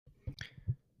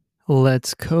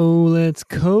Let's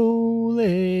Leil.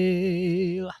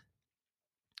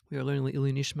 We are learning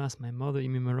Ili Nishmas, my mother,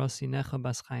 Yimi Marasi Necha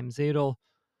Bas Chaim Zedel.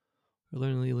 We're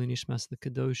learning Ili Nishmas, the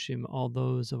Kedoshim, all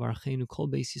those of our Chenu Kol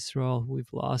Beis Yisrael who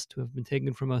we've lost, who have been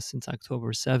taken from us since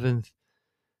October 7th.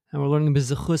 And we're learning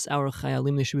B'Zechus, our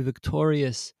Chayalim, they should be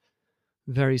victorious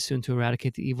very soon to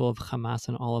eradicate the evil of Hamas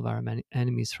and all of our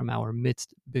enemies from our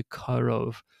midst,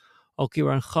 B'Karov. Okay,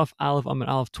 we're on Chaf Aleph Amud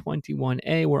Aleph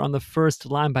 21a. We're on the first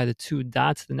line by the two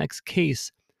dots. The next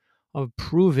case of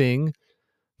proving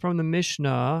from the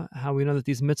Mishnah how we know that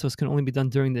these mitzvahs can only be done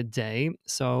during the day.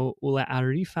 So, ula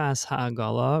arifas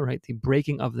ha'agala, right, the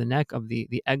breaking of the neck of the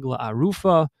egla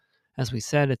arufa. As we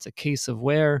said, it's a case of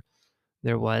where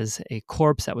there was a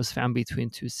corpse that was found between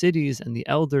two cities, and the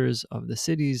elders of the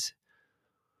cities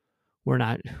were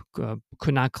not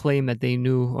could not claim that they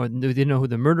knew or they didn't know who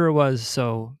the murderer was.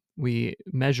 So we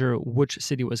measure which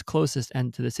city was closest,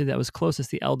 and to the city that was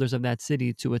closest, the elders of that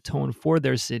city, to atone for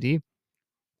their city,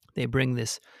 they bring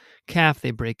this calf, they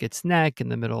break its neck in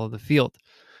the middle of the field.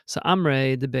 So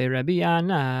Amre debe Rabbi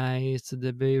Yanai. So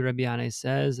the Rabbi Yanai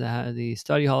says the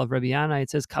study hall of Rabbi Yanai. It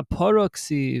says kapara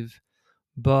ksiv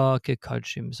ba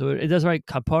kekadshim. So it does right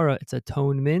kapara. It's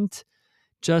atonement,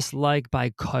 just like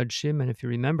by Kudshim. And if you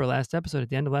remember last episode, at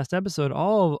the end of last episode,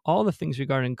 all the things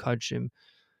regarding Kudshim,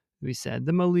 we said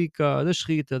the Malika, the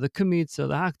Shchita, the Kamitza,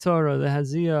 the Haktorah, the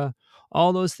Hazia,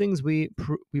 all those things we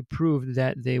proved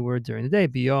that they were during the day.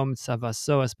 Biyom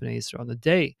Tzavaso Es Bnei Yisrael, on the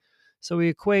day. So we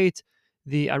equate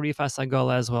the Arifas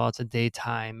Agala as well. It's a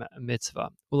daytime mitzvah.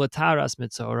 Ulataras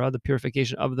Mitzorah, the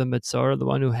purification of the Mitzorah, the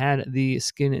one who had the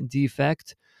skin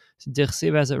defect.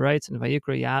 Dichsiv, as it writes in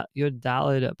Vayikra Yud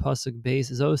Dalid Pasuk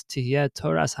Beis, Zos Tihye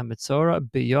Toras HaMitzorah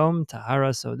Biyom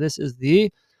Tahara. So this is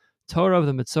the Torah of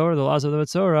the Mitzorah, the laws of the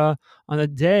Mitzorah, on the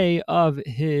day of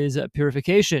his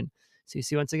purification. So you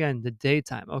see once again the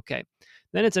daytime. Okay.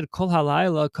 Then it said Kol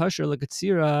Halayla Kasher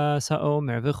L'Katzira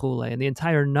Sa'omer V'chule. And the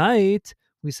entire night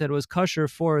we said was kosher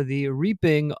for the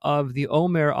reaping of the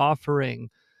Omer offering,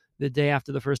 the day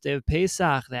after the first day of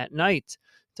Pesach, that night.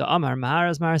 To Amar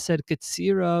Maharazmar said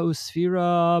Katsira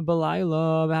Usfira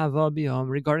Balayla V'hava Biyom,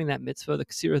 regarding that mitzvah, the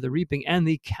Katsira, the reaping, and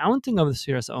the counting of the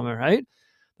Sfiras Omer, right?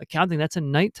 The counting, that's a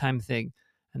nighttime thing.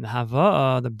 And the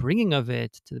Hava, the bringing of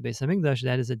it to the Beis HaMikdash,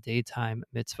 that is a daytime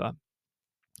mitzvah.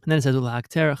 And then it says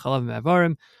Ulahakter Chalav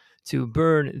Me'avarim, to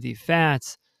burn the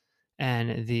fats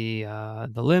and the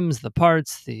limbs, the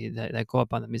parts that go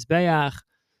up on the Mizbeach.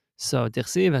 So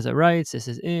Dichsiv, as it writes, this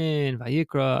is in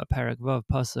Vayikra, Parak Vav,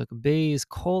 Pasuk Beis,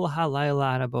 Kol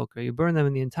Halayla Araboker. You burn them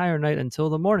in the entire night until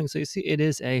the morning. So you see, it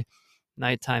is a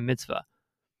nighttime mitzvah.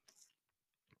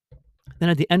 Then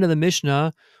at the end of the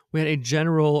Mishnah, we had a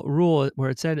general rule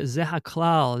where it said, Zeha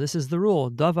Klal, this is the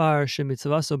rule, Davar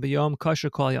Shemitzvaso B'yom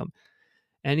Kasher Kol Yom.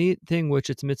 Anything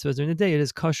which it's mitzvah during the day, it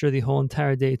is kosher the whole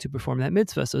entire day to perform that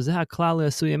mitzvah. So Zeha Klal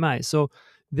Le'asuyamai. So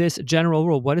this general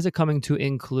rule, what is it coming to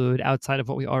include outside of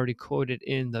what we already quoted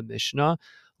in the Mishnah?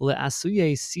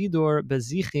 Le'asuye sidor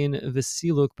bazichin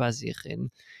v'siluk bazichin.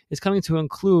 It's coming to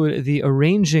include the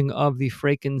arranging of the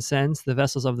frankincense, the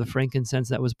vessels of the frankincense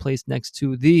that was placed next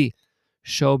to the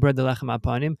showbread, the lechem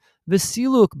apanim,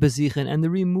 v'siluk bazichin, and the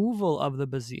removal of the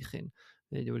bazichin.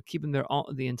 You would keep them there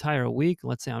the entire week.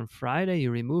 Let's say on Friday,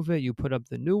 you remove it, you put up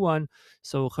the new one.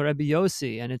 So Rabbi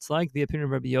Yossi, and it's like the opinion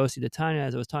of Rabbi Yossi, the Tanya,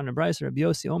 as it was taught in Bryce, Rabbi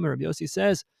Yossi Omer, Rabbi Yossi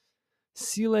says,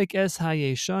 Silek es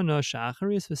ha-yeshana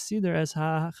shacharis v'sider es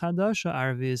ha-chadasha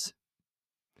arviz.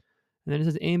 And then it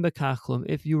says, Ein bekachlum,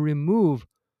 if you remove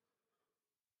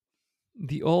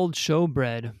the old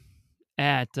showbread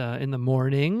in the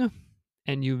morning,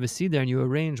 and you see there and you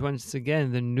arrange once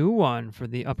again the new one for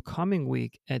the upcoming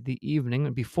week at the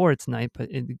evening, before it's night, but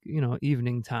in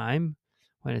evening time,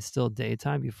 when it's still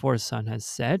daytime, before sun has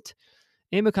set,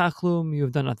 Emakachlum, you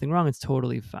have done nothing wrong, it's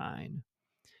totally fine.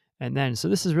 And then, so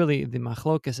this is really the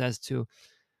machlokas as to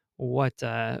what,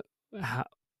 how,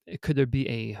 could there be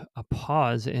a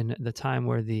pause in the time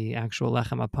where the actual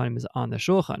lechem apanim is on the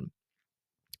shulchan?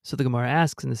 So the Gemara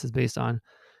asks, and this is based on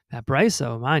that brisa,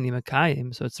 Umani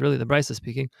Mekayim. So it's really the brisa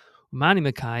speaking. Umani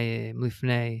Mekayim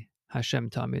lifnei Hashem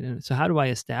tamid. And so how do I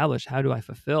establish? How do I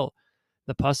fulfill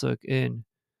the pasuk in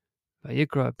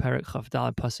Vayikra Perek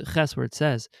Chavdal pasuk Ches, where it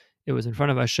says it was in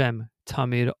front of Hashem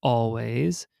tamid,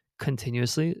 always,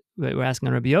 continuously? We're asking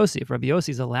on Rabbi Yossi. If Rabbi Yossi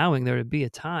is allowing there to be a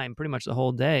time, pretty much the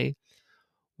whole day,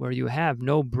 where you have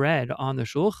no bread on the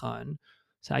shulchan,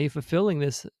 so how are you fulfilling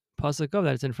this pasuk of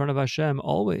that it's in front of Hashem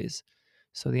always?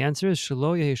 So the answer is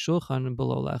Shelo Yehi Shulchan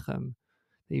Below Lechem.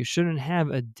 That you shouldn't have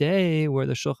a day where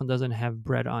the shulchan doesn't have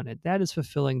bread on it. That is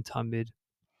fulfilling tamid.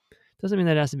 Doesn't mean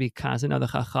that it has to be constant. Now the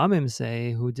Chachamim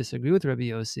say, who disagree with Rabbi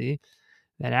Yossi,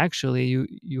 that actually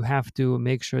you have to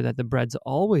make sure that the bread's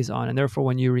always on, and therefore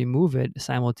when you remove it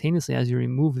simultaneously as you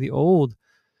remove the old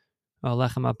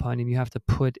lechem apanim, you have to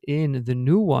put in the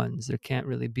new ones. There can't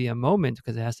really be a moment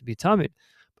because it has to be tamid.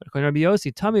 But according to Rabbi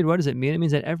Yossi, tamid, what does it mean? It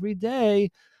means that every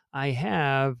day I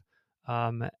have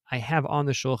on the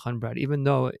shulchan bread, even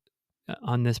though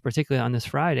particularly on this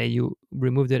Friday, you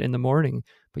removed it in the morning,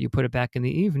 but you put it back in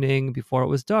the evening before it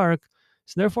was dark.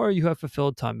 So therefore, you have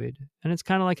fulfilled tamid, and it's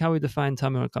kind of like how we define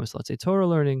tamid when it comes to, let's say, Torah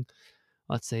learning.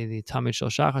 Let's say the tamid shel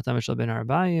shachar, tamid shel ben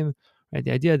arbayim. Right,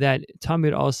 the idea that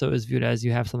tamid also is viewed as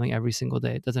you have something every single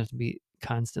day. It doesn't have to be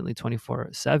constantly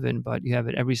 24/7, but you have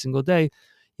it every single day.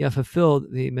 You have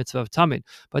fulfilled the mitzvah of tamid,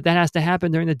 but that has to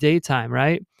happen during the daytime,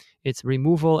 right? It's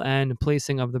removal and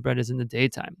placing of the bread is in the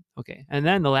daytime. Okay, and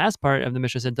then the last part of the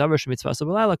Mishnah said davar shemitzvah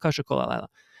b'layla kasher kol halayla,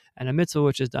 and a mitzvah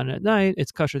which is done at night,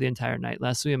 it's kasher the entire night.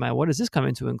 La'asuyah, what does this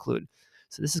coming to include?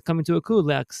 So this is coming to include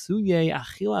la'asuyah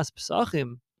achilas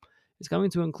psachim. It's coming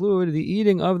to include the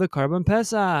eating of the Karban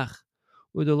Pesach.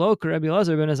 Udolok Rabbi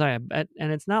Elazar ben Azariah,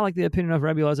 and it's not like the opinion of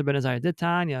Rabbi Elazar ben Azariah.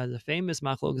 Tanya, the famous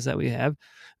machlokas that we have,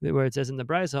 where it says in the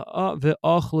Brisa,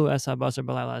 "Ve'ochlu es habasar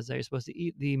b'layla." You're supposed to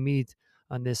eat the meat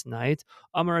on this night.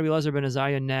 Amar Rabbi Elazar ben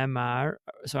Azariah nemar.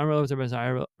 So Amar Rabbi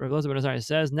Elazar ben Azariah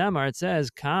says nemar. It says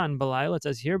kan b'layla. It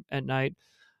says here at night.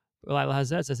 B'layla has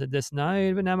that. It says this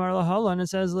night. V'nemar lahala, and it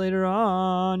says later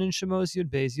on in Shemos Yud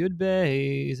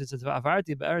Beis. It says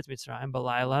v'avarti be'eretz Mitzrayim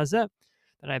b'layla has that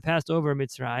I passed over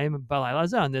Mitzrayim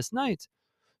b'layla on this night.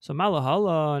 So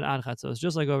malahala and ad chatzos,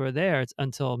 just like over there, it's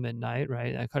until midnight,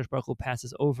 right? Kadosh Baruch Hu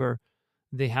passes over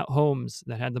the homes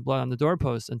that had the blood on the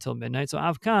doorposts until midnight. So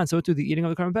avkan, so too the eating of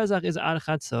the Karban Pesach is ad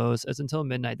chatzos, it's until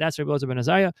midnight. That's Rabbi Elazar ben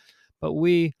Azariah. But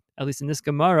we, at least in this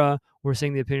Gemara, we're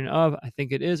saying the opinion of, I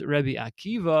think it is Rabbi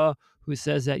Akiva, who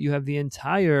says that you have the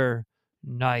entire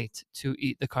night to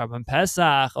eat the Karban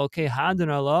Pesach. Okay, hadon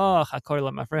alach, hakor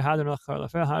lamafreya, hadon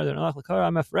alach, hadon alach,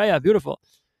 hakor lamafreya. Beautiful.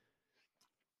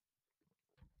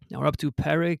 Now we're up to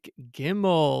Perek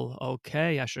Gimel.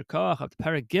 Okay, Yasher Koach, up to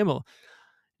Perek Gimel.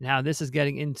 Now this is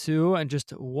getting into, and just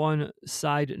one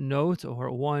side note or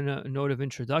one note of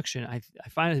introduction. I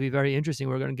find it to be very interesting.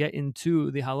 We're going to get into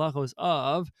the halachos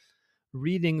of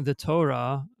reading the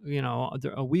Torah,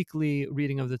 a weekly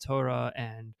reading of the Torah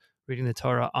and reading the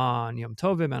Torah on Yom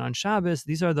Tovim and on Shabbos.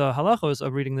 These are the halachos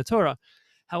of reading the Torah.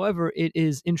 However, it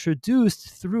is introduced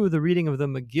through the reading of the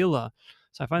Megillah.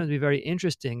 So I find it to be very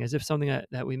interesting, as if something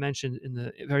that we mentioned in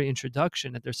the very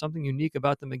introduction, that there's something unique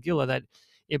about the Megillah that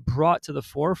it brought to the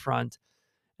forefront,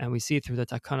 and we see through the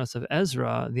Takanos of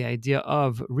Ezra, the idea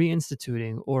of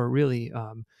reinstituting or really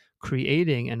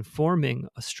creating and forming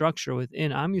a structure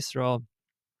within Am Yisrael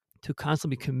to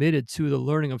constantly be committed to the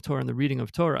learning of Torah and the reading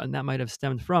of Torah. And that might have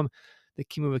stemmed from the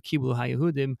Kimu V'Kiblu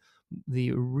HaYehudim,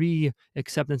 the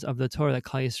re-acceptance of the Torah that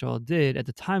Klal Yisrael did at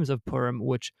the times of Purim,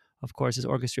 which, of course, is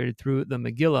orchestrated through the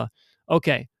Megillah.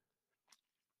 Okay.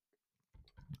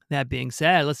 That being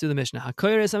said, let's do the Mishnah.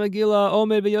 HaKoyres HaMegillah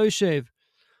Omed V'Yoshev.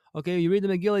 Okay, you read the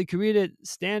Megillah, you can read it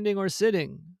standing or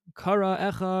sitting. Kara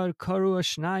echad, karu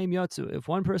shnaim yatsu. If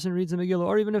one person reads the Megillah,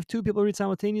 or even if two people read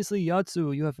simultaneously,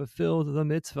 yatsu, you have fulfilled the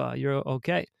mitzvah. You're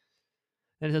okay.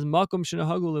 Then it says, makom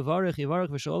shenahagu levarich, yivarich,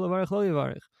 v'shol levarich, lo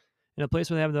yivarich. In a place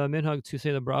where they have the minhag to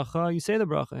say the bracha, you say the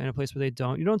bracha. In a place where they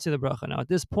don't, you don't say the bracha. Now, at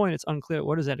this point, it's unclear,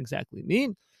 what does that exactly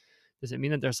mean? Does it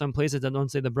mean that there are some places that don't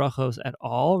say the brachos at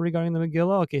all regarding the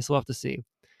Megillah? Okay, so we'll have to see.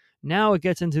 Now it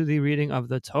gets into the reading of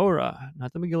the Torah,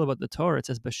 not the Megillah, but the Torah. It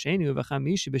says, B'shenu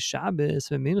v'chamishi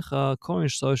b'Shabbos v'mincha korin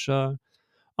shlosha,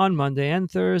 on Monday and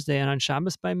Thursday, and on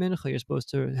Shabbos by mincha, you're supposed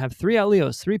to have 3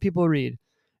 aliyos, 3 people read.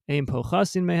 Ein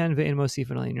pochasin mehen ve'ein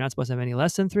mosifin alin. You're not supposed to have any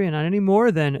less than 3 and not any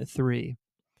more than 3.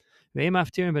 Ve'ein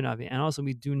maftirin b'navi. And also,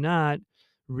 we do not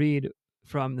read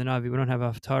from the Navi. We don't have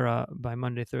Haftarah by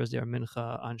Monday, Thursday, or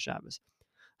mincha on Shabbos.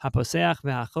 Haposeach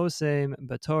ve'achosem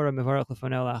b'Torah mevarach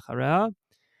lefonei la'achareh.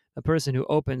 The person who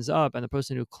opens up and the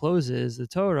person who closes the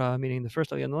Torah, meaning the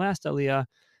first aliyah and the last aliyah,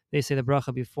 they say the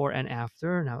bracha before and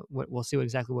after. Now, we'll see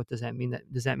exactly what does that mean.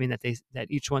 Does that mean that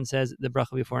each one says the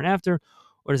bracha before and after,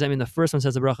 or does that mean the first one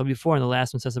says the bracha before and the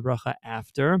last one says the bracha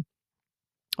after?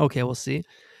 Okay, we'll see.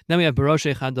 Then we have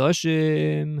Baroshei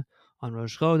Chadoshim on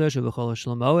Rosh Chodesh u'B'chol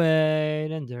Shel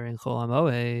Moed, and during Chol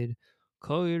HaMoed,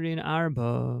 Koirin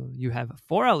Arba. You have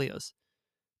 4 aliyos.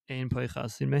 Ein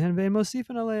poichasin mehen ve'ein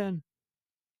mosifin alein.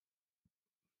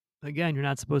 Again, you're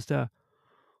not supposed to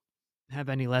have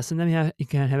any less than them. You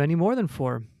can't have any more than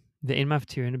 4. The ein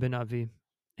maftirin b'navi,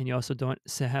 and you also don't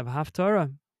have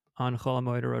haftarah on Chol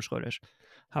HaMoed or Rosh Chodesh.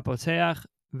 Hapoteach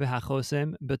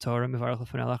v'hachosem b'Torah mevarach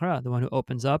lefonei la'achareh. The one who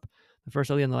opens up the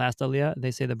first aliyah and the last aliyah, they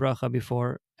say the bracha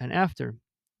before and after.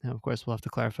 Now, of course, we'll have to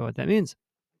clarify what that means.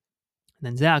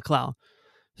 And then Zeh Klal.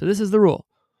 So this is the rule.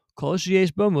 Kol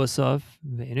sheyesh bo musaf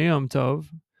ve'eino yom tov.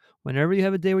 Whenever you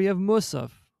have a day where you have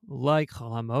musaf, like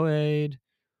Chol HaMoed,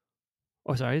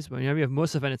 whenever you have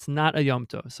musaf and it's not a yom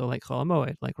tov, so like Chol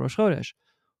HaMoed, like Rosh Chodesh,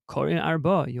 Korin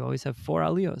Arba, you always have 4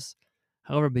 aliyos.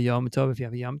 However, b'Yom Tov, if you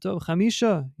have a Yom Tov,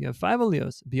 Chamisha, you have 5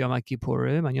 aliyos. B'Yom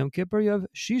HaKippurim, on Yom Kippur, you have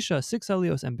Shisha, 6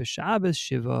 aliyos. And b'Shabbos,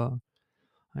 Shiva.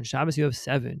 On Shabbos, you have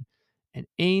 7. And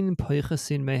Ein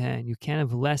Poichasin Mehen, you can't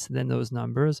have less than those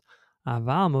numbers.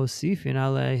 Aval Mosifin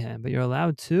Aleihem, but you're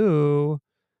allowed to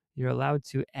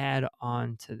add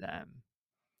on to them.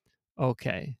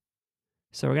 Okay.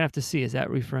 So we're going to have to see, is that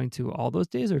referring to all those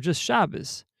days or just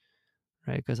Shabbos?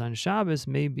 Right? Because on Shabbos,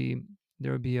 maybe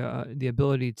there would be the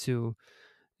ability to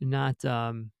not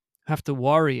have to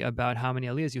worry about how many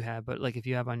aliyahs you have. But like if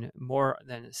you have on more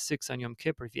than 6 on Yom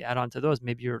Kippur, if you add on to those,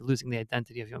 maybe you're losing the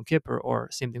identity of Yom Kippur, or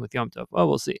same thing with Yom Tov. Well,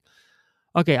 we'll see.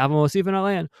 Okay,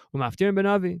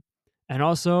 and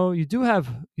also you do have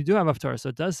Haftarah. So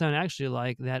it does sound actually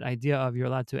like that idea of you're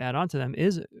allowed to add on to them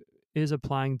is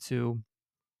applying to,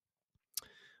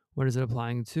 what is it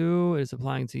applying to? It's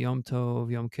applying to Yom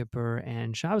Tov, Yom Kippur,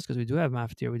 and Shabbos, because we do have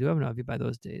Maftir, we do have Navi by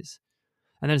those days.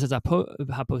 And then it says,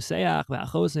 "Haposeach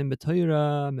ve'achosim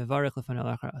b'Torah mevarech lefanei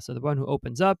l'achara." So the one who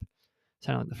opens up,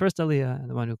 sounding like the first aliyah, and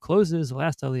the one who closes, the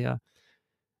last aliyah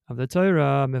of the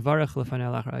Torah, mevarech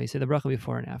lefanei l'achara. You say the bracha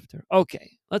before and after.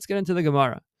 Okay, let's get into the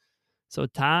Gemara. So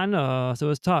so it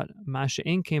was taught,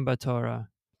 Masha'in came by Torah.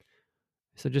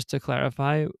 So just to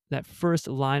clarify, that first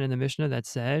line in the Mishnah that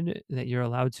said that you're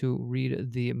allowed to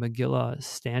read the Megillah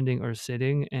standing or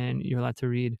sitting, and you're allowed to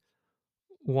read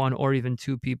 1 or even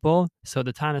 2 people. So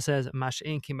the Tana says,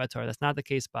 Mash'in kim Torah. That's not the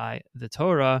case by the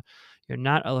Torah. You're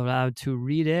not allowed to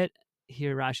read it.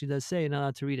 Here Rashi does say you're not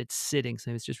allowed to read it sitting.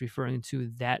 So it's just referring to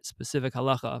that specific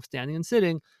halacha of standing and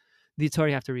sitting. The Torah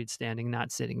you have to read standing,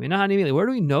 not sitting. Where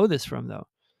do we know this from, though?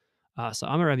 So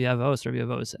Amar Rabbi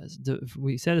Avo says,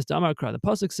 we said this to Amar Kra. The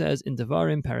pasuk says in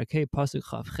Devarim Parakei pasuk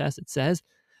Chav Ches, it says,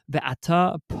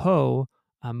 Ve'ata po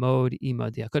amod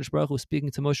imadi. HaKadosh Baruch Hu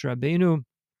speaking to Moshe Rabbeinu,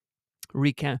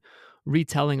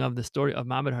 retelling of the story of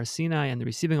Ma'abed Har Sinai and the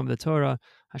receiving of the Torah.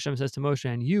 Hashem says to Moshe,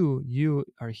 and you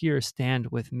are here, stand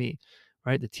with me.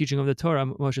 Right? The teaching of the Torah,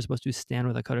 Moshe is supposed to stand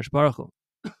with HaKadosh Baruch Hu.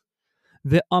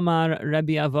 The Amar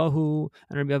Rabbi Avahu,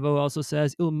 and Rabbi Avahu also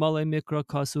says, Il male mikra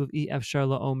kasuv I efshar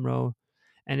la'omro.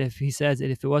 And if he says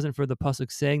that if it wasn't for the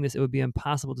pasuk saying this, it would be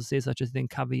impossible to say such a thing.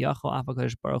 Kaviyachol af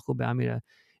HaKadosh Baruch Hu be'amira.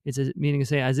 It's meaning to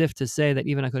say, as if to say that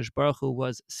even HaKadosh Baruch Hu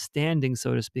was standing,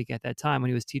 so to speak, at that time when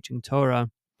he was teaching Torah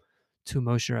to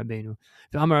Moshe Rabbeinu.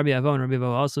 The Amar Rabbi Avahu, and Rabbi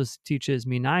Avahu also teaches,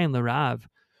 Minayin l'rav,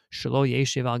 shelo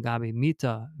yeshiv al gabi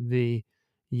mita,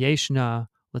 v'yeshna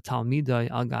l'talmidai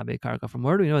al gabi karka. From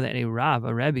where do we know that a Rav,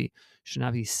 a Rebbe, should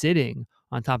not be sitting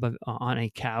on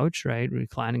a couch, right,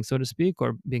 reclining, so to speak,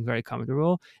 or being very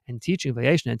comfortable, and teaching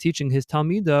v'yeshna, and teaching his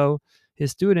talmido,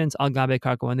 his students, al gabi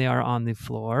karka, when they are on the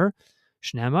floor.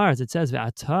 Shneimar, as it says,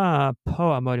 ve'ata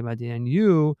po amodi madi, and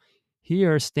you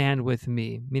here stand with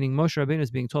me. Meaning Moshe Rabbeinu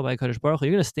is being told by Kadosh Baruch Hu,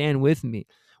 you're going to stand with me.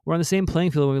 We're on the same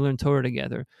playing field when we learn Torah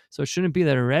together. So it shouldn't be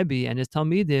that a Rebbe and his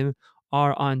Talmidim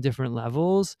are on different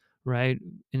levels, right?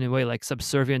 In a way like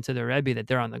subservient to the Rebbe, that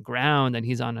they're on the ground and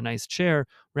he's on a nice chair.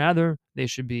 Rather, they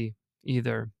should be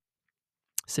either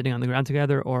sitting on the ground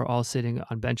together or all sitting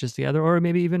on benches together, or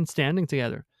maybe even standing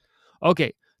together.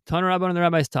 Okay, Tana Rabban and the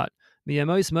rabbis taught.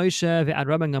 Miyamois Moshe ve'ad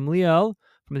Rabban Gamliel,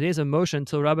 from the days of Moshe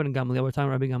until Rabban Gamliel, we're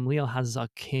talking Rabbi Gamliel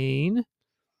Hazaken,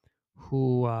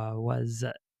 who was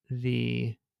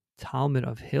the Talmud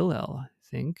of Hillel, I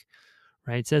think.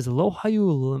 Right? It says, Lo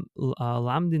hayu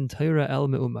lamdin Torah el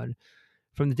me'umad.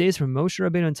 From the days from Moshe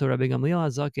Rabbeinu until Rabbi Gamliel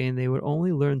Hazaken, they would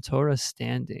only learn Torah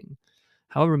standing.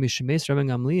 However, Mishemes Rabbi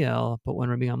Gamliel, but when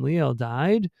Rabbi Gamliel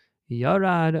died,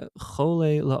 Yarad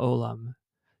Chole La'olam,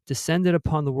 descended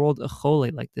upon the world a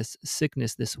chole, like this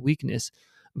sickness, this weakness.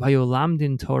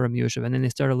 Vayolamdin Torah miyushav, and then they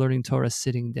started learning Torah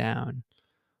sitting down.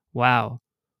 Wow.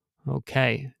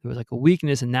 Okay. There was like a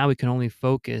weakness, and now we can only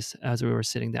focus as we were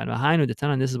sitting down.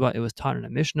 This is what it was taught in a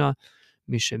Mishnah.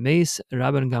 Mishemes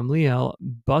Rabban Gamliel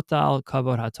batal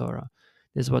kavod haTorah.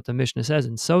 This is what the Mishnah says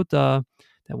in Sota,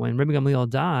 that when Rabbi Gamliel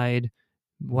died,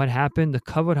 what happened? The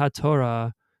kavod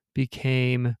haTorah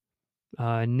became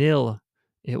nil.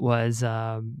 It was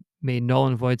made null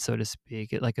and void, so to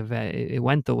speak. It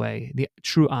went away. The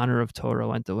true honor of Torah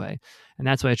went away. And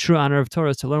that's why a true honor of Torah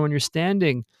is to learn when you're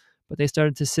standing. But they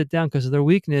started to sit down because of their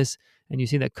weakness. And you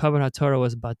see that kavod haTorah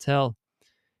was batel.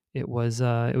 It was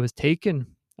taken.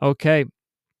 Okay.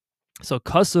 So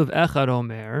Kasuv Echad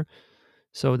Omer.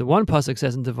 So the one pasuk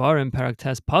says in Devarim Parak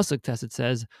Tes pasuk Tes, it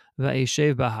says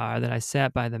Va'eshev Bahar, that I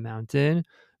sat by the mountain.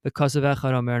 The Kosev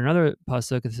Echad Omer, another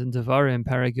pasuk, it's in Devarim,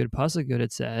 Parag Yud, pasuk Yud,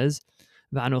 it says,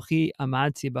 V'anochi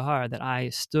amadti bahar, that I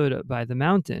stood by the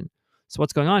mountain. So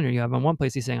what's going on here? You have on one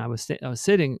place he's saying I was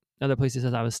sitting, another place he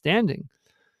says I was standing.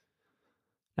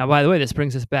 Now, by the way, this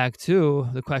brings us back to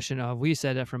the question of, we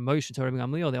said that from Moshe to Rabbi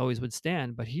Gamliel, they always would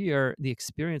stand. But here, the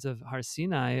experience of Har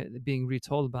Sinai being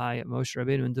retold by Moshe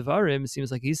Rabbeinu and Devarim,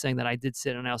 seems like he's saying that I did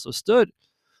sit and I also stood.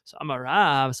 So I'm a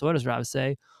Rav. So what does Rav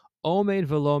say? Omed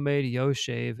velomed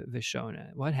yoshev vishone.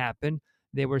 What happened?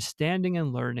 They were standing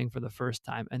and learning for the first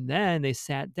time, and then they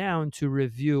sat down to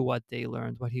review what they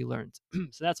learned, what he learned.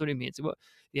 So that's what he means.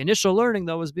 The initial learning,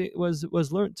 though,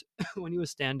 was learned when he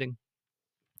was standing.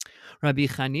 Rabbi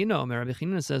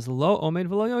Chanina says, Lo omed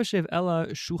v'lo yoshev ela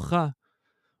shucha.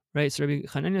 Right? So Rabbi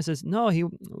Chanina says, no,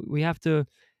 we have to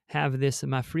have this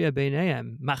machria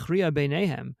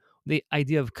beinehem, the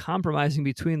idea of compromising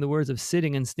between the words of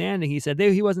sitting and standing. He said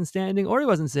he wasn't standing or he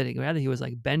wasn't sitting. Rather, he was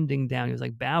like bending down. He was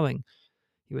like bowing.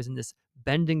 He was in this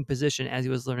bending position as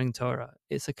he was learning Torah.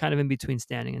 It's a kind of in between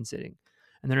standing and sitting.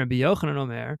 And then Rabbi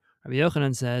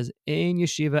Yochanan says, Ein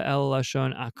yeshiva el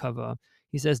lashon akava.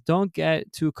 He says, don't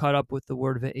get too caught up with the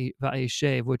word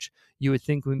va'eshev, which you would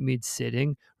think means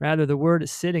sitting. Rather, the word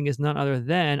sitting is none other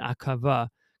than akava,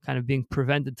 kind of being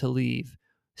prevented to leave,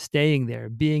 staying there,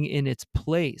 being in its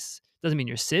place. Doesn't mean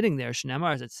you're sitting there.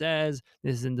 Shnamar, as it says,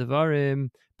 this is in Devarim,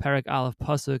 Parak Aleph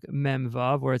Pasuk Mem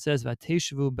Vav, where it says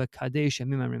Vateshvu b'Kadesh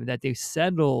Yamim Amrim, that they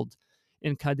settled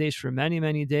in Kadesh for many,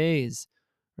 many days.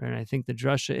 And I think the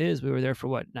drasha is we were there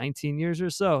for 19 years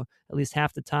or so, at least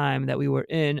half the time that we were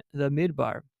in the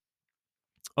Midbar.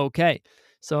 Okay,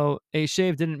 so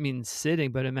Eshev didn't mean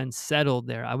sitting, but it meant settled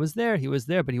there. I was there, he was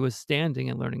there, but he was standing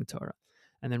and learning Torah.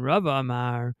 And then Rava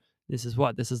Amar, this is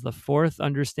what? This is the fourth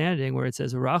understanding where it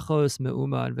says Rachos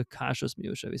me'uma and v'kashos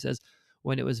mi'ushav. He says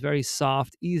when it was very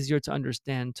soft, easier to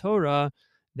understand Torah,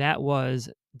 that was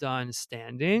done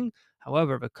standing.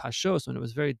 However, v'kashos, when it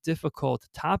was very difficult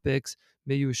topics,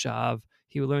 mi'ushav,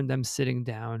 he learned them sitting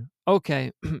down.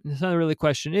 Okay, so the really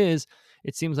question is,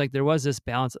 it seems like there was this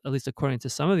balance, at least according to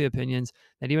some of the opinions,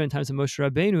 that even in times of Moshe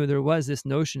Rabbeinu, there was this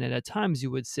notion that at times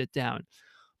you would sit down.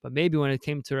 But maybe when it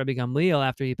came to Rabbi Gamliel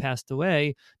after he passed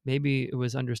away, maybe it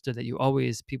was understood that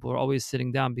people were always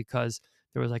sitting down because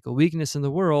there was like a weakness in the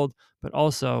world, but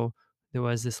also there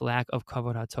was this lack of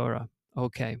kavod haTorah.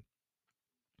 Okay.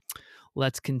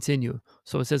 Let's continue.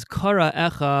 So it says, Kara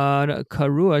echad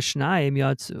karua shnayim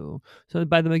yatsu. So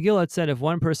by the Megillah, it said if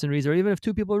one person reads, or even if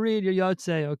two people read, you're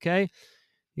yatzeh, okay?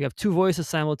 You have two voices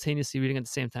simultaneously reading at the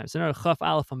same time. So now Chaf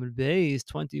Aleph Amud Beis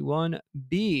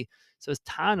 21b says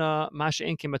Tana Masha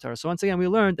Enkim Torah. So once again, we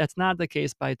learned that's not the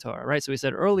case by Torah, right? So we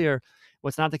said earlier,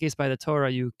 what's not the case by the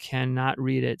Torah, you cannot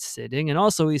read it sitting. And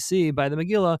also we see by the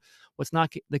Megillah, what's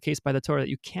not the case by the Torah, that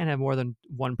you can't have more than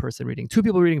one person reading. Two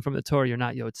people reading from the Torah, you're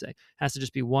not Yotzei. It has to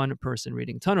just be one person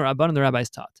reading. Tana Rabban and the rabbis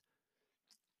taught.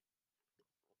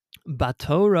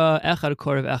 Batorah echad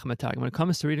korev ech matargim. When it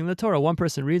comes to reading the Torah, one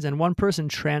person reads and one person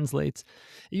translates.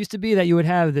 It used to be that you would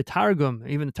have the Targum,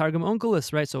 even the Targum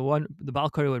Onkelos, right? So the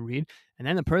Baal Koreh would read, and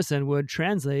then the person would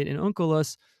translate in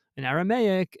Onkelos, in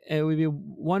Aramaic. It would be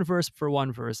one verse for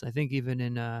one verse. I think even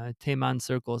in Teiman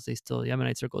circles,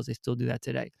 Yemenite circles, they still do that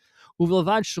today. As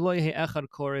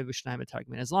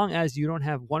long as you don't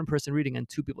have one person reading and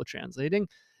two people translating,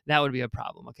 that would be a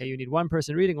problem. Okay, you need one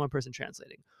person reading, one person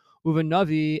translating.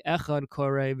 Navi echad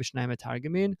korei v'shnayim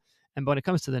metargemin. And when it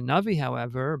comes to the Navi,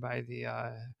 however, by the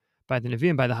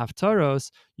Nevi'im, by the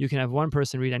Haftaros, you can have one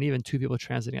person read and even two people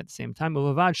translating at the same time. As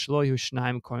long as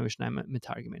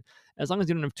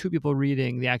you don't have two people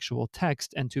reading the actual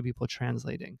text and two people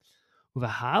translating.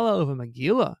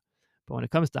 Megillah. But when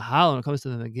it comes to Hal, when it comes to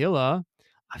the Megillah,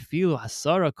 afilu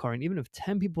hasara korin, even if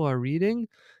 10 people are reading,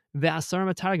 ve'asara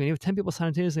matargim, even if 10 people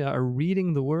simultaneously are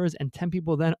reading the words and 10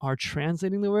 people then are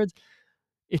translating the words,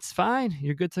 it's fine.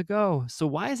 You're good to go. So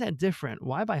why is that different?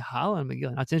 Why by Hal and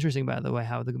Megillah? Now, it's interesting, by the way,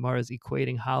 how the Gemara is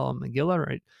equating Hal and Megillah,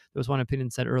 right? There was one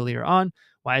opinion said earlier on,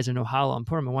 why is there no Hal on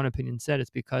Purim? And one opinion said it's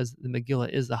because the Megillah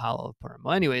is the Hal of Purim.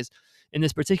 Well, anyways, in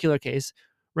this particular case,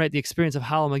 right, the experience of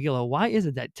Hal and Megillah, why is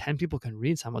it that 10 people can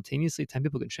read simultaneously, 10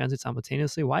 people can translate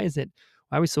simultaneously? Why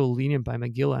are we so lenient by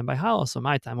Megillah and by Hal? So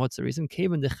my time, what's the reason?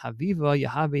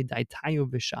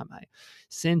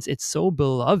 Since it's so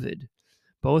beloved,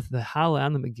 both the Hal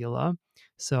and the Megillah,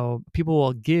 so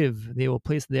people they will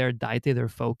place their daite, their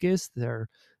focus,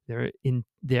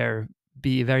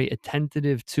 be very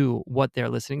attentive to what they're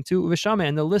listening to, v'shamai,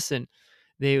 and they'll listen.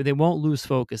 They won't lose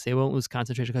focus, they won't lose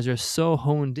concentration because they're so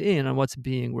honed in on what's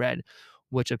being read,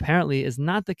 which apparently is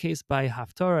not the case by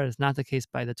Haftarah, it's not the case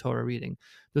by the Torah reading.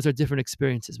 Those are different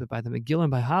experiences, but by the Megillah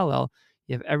and by Hallel,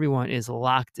 if everyone is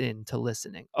locked in to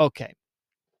listening. Okay.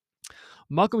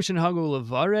 Makom shenhagu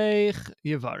levarech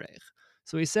yivarech.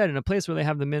 So he said, in a place where they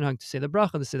have the minhag to say the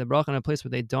bracha, they say the bracha. In a place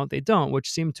where they don't, which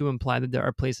seem to imply that there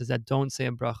are places that don't say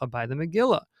a bracha by the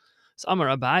Megillah. So Amar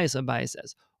Abai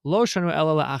says, Lo shanu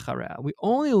ela la'achareh. We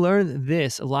only learn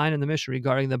this line in the Mishnah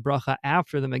regarding the bracha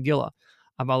after the Megillah.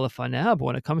 Aval lefaneha, but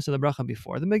when it comes to the bracha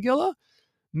before the Megillah,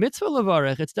 mitzvah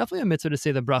levarech, it's definitely a mitzvah to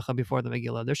say the bracha before the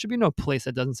Megillah. There should be no place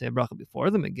that doesn't say a bracha before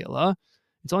the Megillah.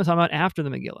 It's only talking about after the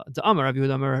Megillah. The Amar Rav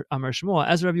Yehuda Amar Shmuel,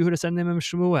 as Rav Yehuda said in the name of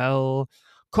Shmuel,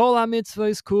 Kol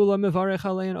ha-mitzvahs kula mevarech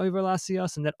alein over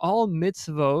lasiyas, and that all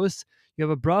mitzvos, you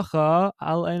have a bracha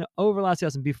alein over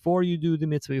lasiyas, and before you do the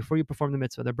mitzvah, before you perform the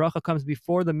mitzvah, the bracha comes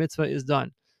before the mitzvah is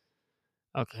done.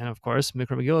 Okay, and of course,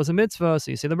 Mikra Megillah is a mitzvah, so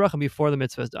you say the bracha before the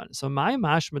mitzvah is done. So my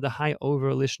mashma the high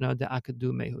over lishna de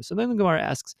akadu mehu. So then the Gemara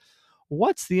asks,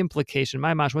 what's the implication?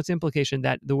 My mash, what's the implication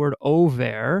that the word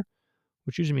over,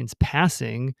 which usually means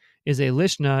passing, is a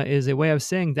lishna, is a way of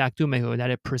saying dakdu mehu, that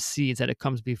it precedes, that it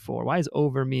comes before. Why does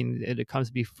over mean that it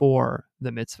comes before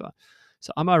the mitzvah?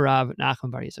 So Amar Rav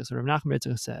Nachman Bar Yitzchak. So Rav Nachman Bar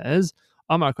Yitzchak says,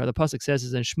 Amar Kar, the pasuk says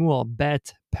is in Shmuel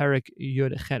Bet Perik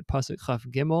Yud Chet pasuk Chaf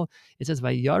Gimel. It says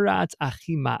Vayaratz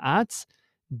Achi Ma'atz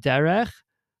Derech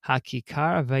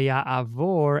Hakikar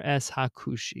Vaya'avor Es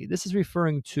Hakushi. This is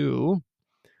referring to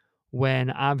when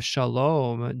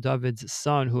Avshalom, David's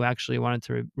son, who actually wanted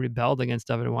to rebelled against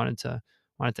David, wanted to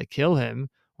kill him,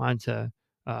 wanted to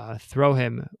throw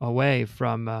him away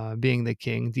from being the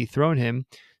king, dethrone him.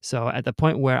 So at the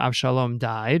point where Avshalom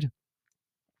died,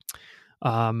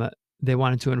 they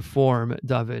wanted to inform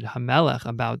David Hamelech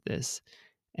about this.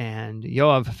 And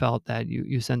Yoav felt that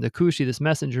you send a Kushi, this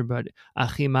messenger, but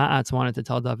Achimaatz wanted to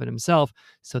tell David himself.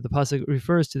 So the pasuk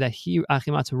refers to that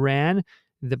Achimaatz ran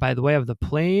by the way of the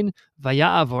plain,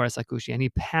 Vaya'avor es Kushi, and he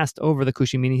passed over the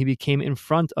Kushi, meaning he became in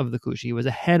front of the Kushi. He was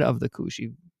ahead of the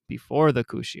Kushi, before the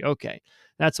Kushi. Okay,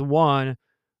 that's one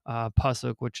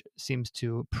pasuk which seems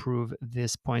to prove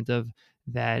this point of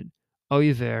that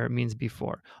Oiver means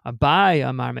before. Abai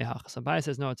Amar Mehachas. Abai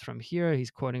says, no, it's from here. He's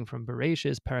quoting from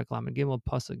Bereshis, Parak Lamed Gimel,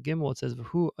 Pasuk Gimel. It says,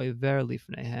 V'hu Oiver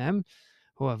lifnehem,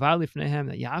 Hu avar lifnehem,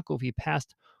 that Yaakov, he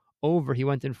passed over, he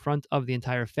went in front of the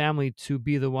entire family to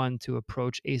be the one to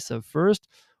approach Esav first,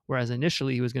 whereas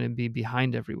initially he was going to be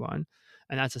behind everyone.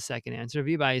 And that's the second answer.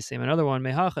 Vibai is same. Another one,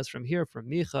 Mehachas, from here, from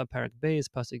Micha, Parak Beis,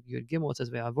 Pasuk Yud Gimel. It says,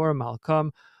 Ve'avor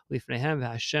Malkam lifnehem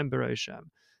v'Hashem berosham.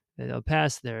 They'll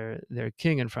pass their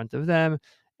king in front of them,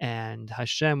 and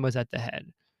Hashem was at the head.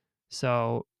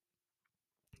 So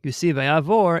you see,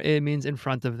 Vayavor, it means in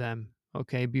front of them.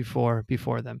 Okay, before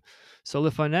them. So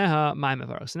Lifaneha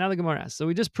Maimavar. So now the Gemara asks. So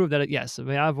we just proved that yes,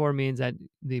 Vayavor means that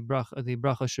the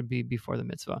bracha should be before the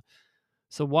mitzvah.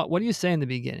 So what do you say in the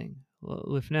beginning?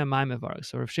 Lifnei Maimavar.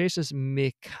 So Rav Sheshes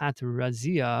Mekat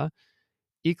Razia.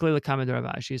 Ikle Lekamed Rav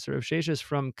Ashi. So Rav Sheshes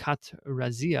from Kat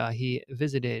Razia, he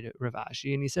visited Rav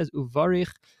Ashi, and he says,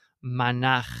 Uvarich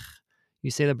Manach.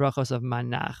 You say the brachos of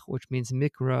Manach, which means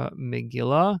Mikra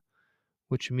Megillah,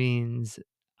 which means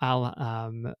Al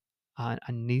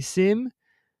Anisim,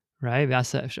 right?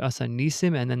 Asa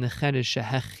Nisim, and then the Ched is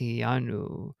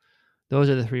Shehechianu. Those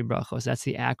are the three brachos. That's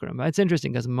the acronym. But it's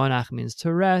interesting because Manach means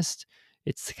to rest.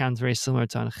 It sounds very similar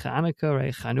to on Chanukah,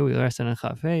 right? Chanu, you rest on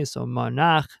Chafei. So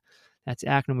Manach, that's the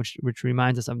acronym which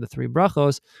reminds us of the three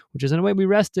brachos, which is in a way we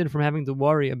rested from having to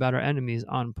worry about our enemies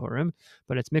on Purim.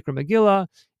 But it's Mikra Megillah,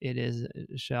 it is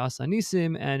She'asa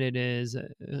Nisim, and it is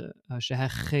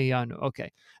Shehecheyanu.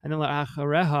 Okay. And then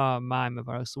La'achareha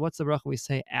Ma'im. So what's the bracha we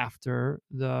say after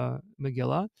the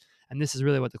Megillah? And this is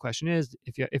really what the question is.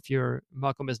 If your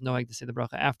makom is knowing to say the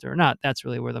bracha after or not, that's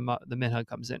really where the minhag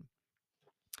comes in.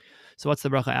 So what's the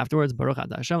bracha afterwards? Baruch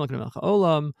Atah Hashem Elokeinu melech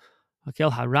haolam,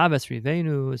 Hakel haraves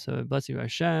rivenu. So bless you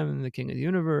Hashem, the King of the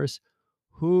universe,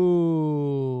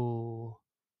 who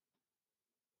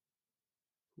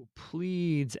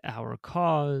pleads our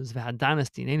cause, v'hadanas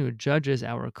dinenu, judges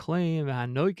our claim,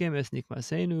 v'hanoikem es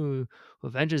nikmasenu, who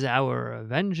avenges our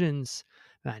vengeance,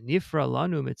 v'hanifra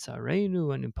lanu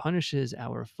mitzarenu, and who punishes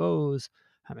our foes,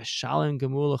 hameshalem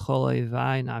gemul l'chol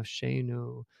oivai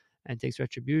nafshenu, and takes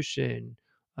retribution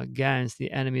against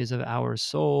the enemies of our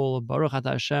soul. Baruch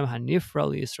Atah Hashem hanifra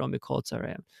liYisrael mikol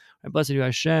tzareim. Blessed you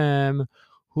Hashem,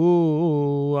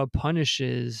 who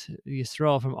punishes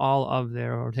Yisrael from all of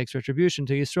their, or takes retribution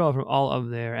to Yisrael from all of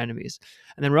their enemies.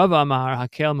 And then Rav Amar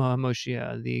Hakel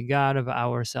Moshiach, the God of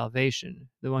our salvation,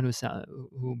 the one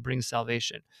who brings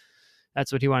salvation.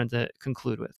 That's what he wanted to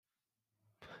conclude with.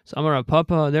 So Amar Rav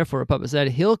Papa, therefore Rav Papa said,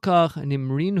 Hilkach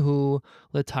nimrinhu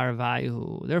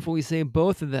letarvaihu. Therefore we say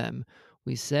both of them.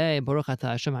 we say Baruch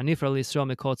Atah Hashem Hanifar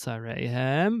Yisrael Mikol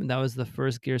Tzareihem. That was the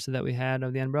first girsa that we had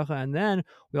of the end bracha, and then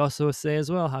we also say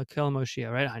as well Hakel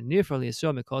Moshiach, right? Hanifar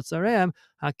Yisrael Mikol Tzareihem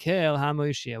Hakel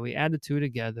HaMoshiach. We add the two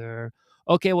together.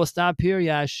 Okay, we'll stop here.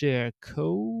 Yashir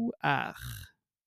Koach.